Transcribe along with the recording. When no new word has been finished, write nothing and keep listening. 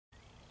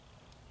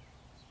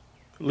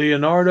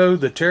Leonardo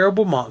the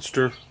Terrible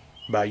Monster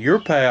by your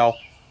pal,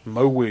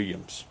 Mo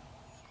Williams.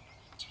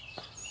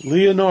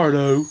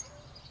 Leonardo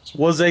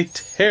was a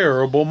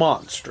terrible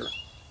monster.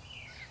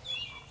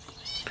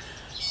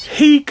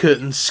 He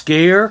couldn't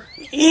scare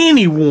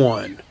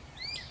anyone.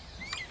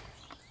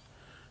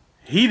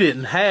 He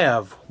didn't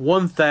have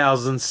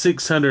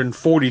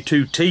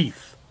 1,642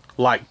 teeth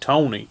like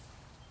Tony.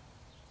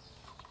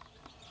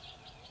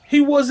 He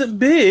wasn't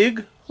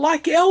big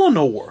like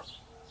Eleanor.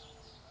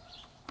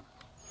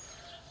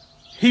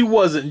 He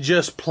wasn't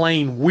just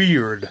plain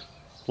weird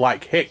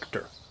like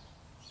Hector.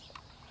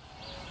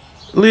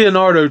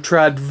 Leonardo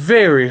tried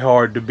very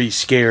hard to be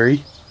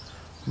scary,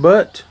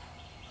 but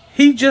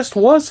he just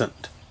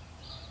wasn't.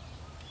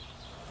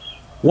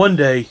 One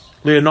day,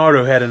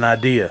 Leonardo had an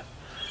idea.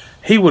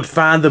 He would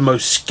find the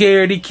most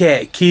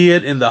scaredy-cat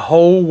kid in the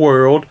whole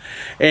world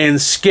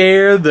and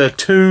scare the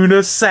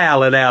tuna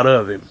salad out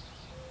of him.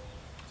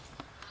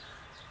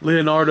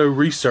 Leonardo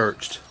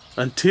researched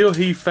until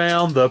he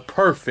found the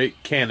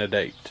perfect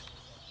candidate.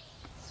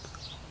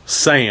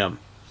 Sam.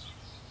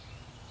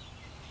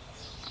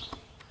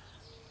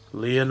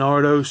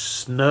 Leonardo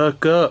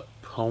snuck up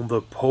on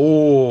the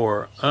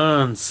poor,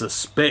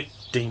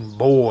 unsuspecting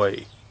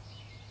boy.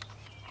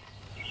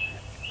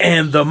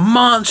 And the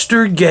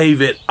monster gave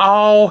it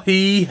all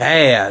he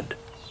had.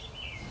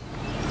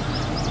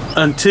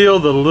 Until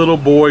the little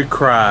boy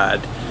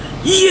cried.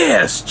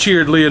 "Yes!"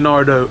 cheered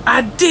Leonardo.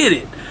 "I did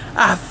it!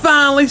 I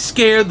finally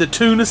scared the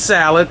tuna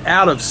salad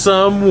out of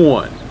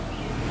someone."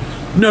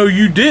 "No,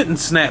 you didn't,"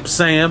 snapped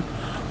Sam.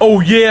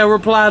 "Oh yeah,"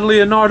 replied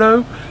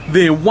Leonardo.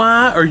 "Then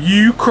why are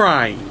you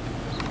crying?"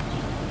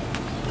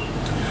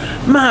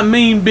 "My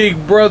mean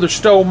big brother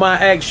stole my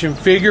action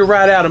figure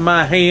right out of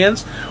my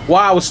hands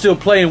while I was still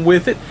playing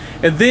with it,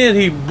 and then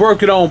he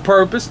broke it on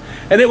purpose,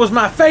 and it was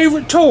my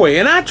favorite toy,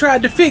 and I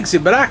tried to fix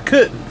it, but I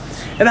couldn't.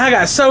 And I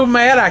got so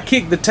mad I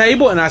kicked the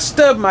table, and I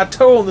stubbed my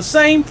toe on the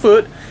same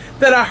foot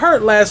that I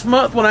hurt last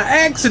month when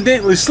I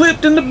accidentally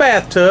slipped in the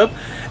bathtub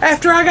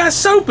after I got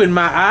soap in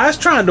my eyes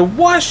trying to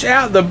wash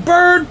out the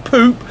bird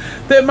poop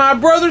that my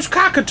brother's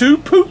cockatoo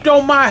pooped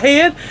on my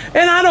head,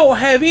 and I don't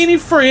have any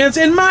friends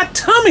and my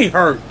tummy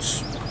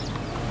hurts.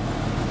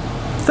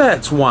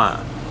 That's why."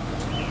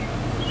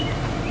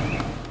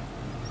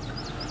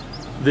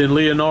 Then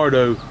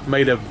Leonardo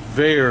made a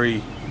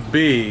very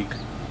big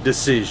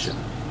decision.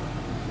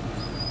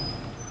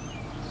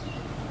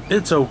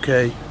 It's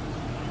okay.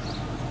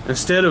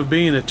 Instead of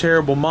being a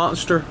terrible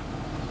monster,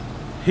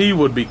 he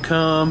would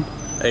become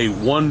a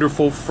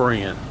wonderful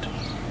friend.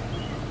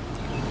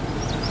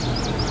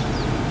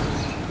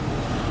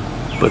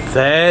 But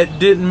that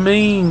didn't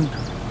mean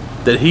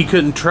that he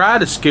couldn't try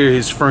to scare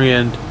his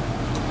friend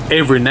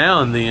every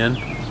now and then.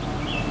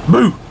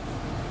 Boo!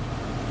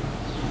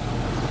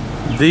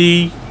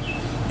 The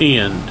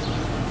end.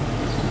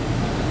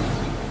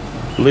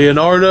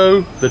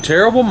 Leonardo the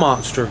Terrible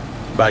Monster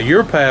by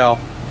your pal,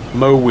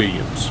 Mo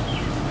Williams.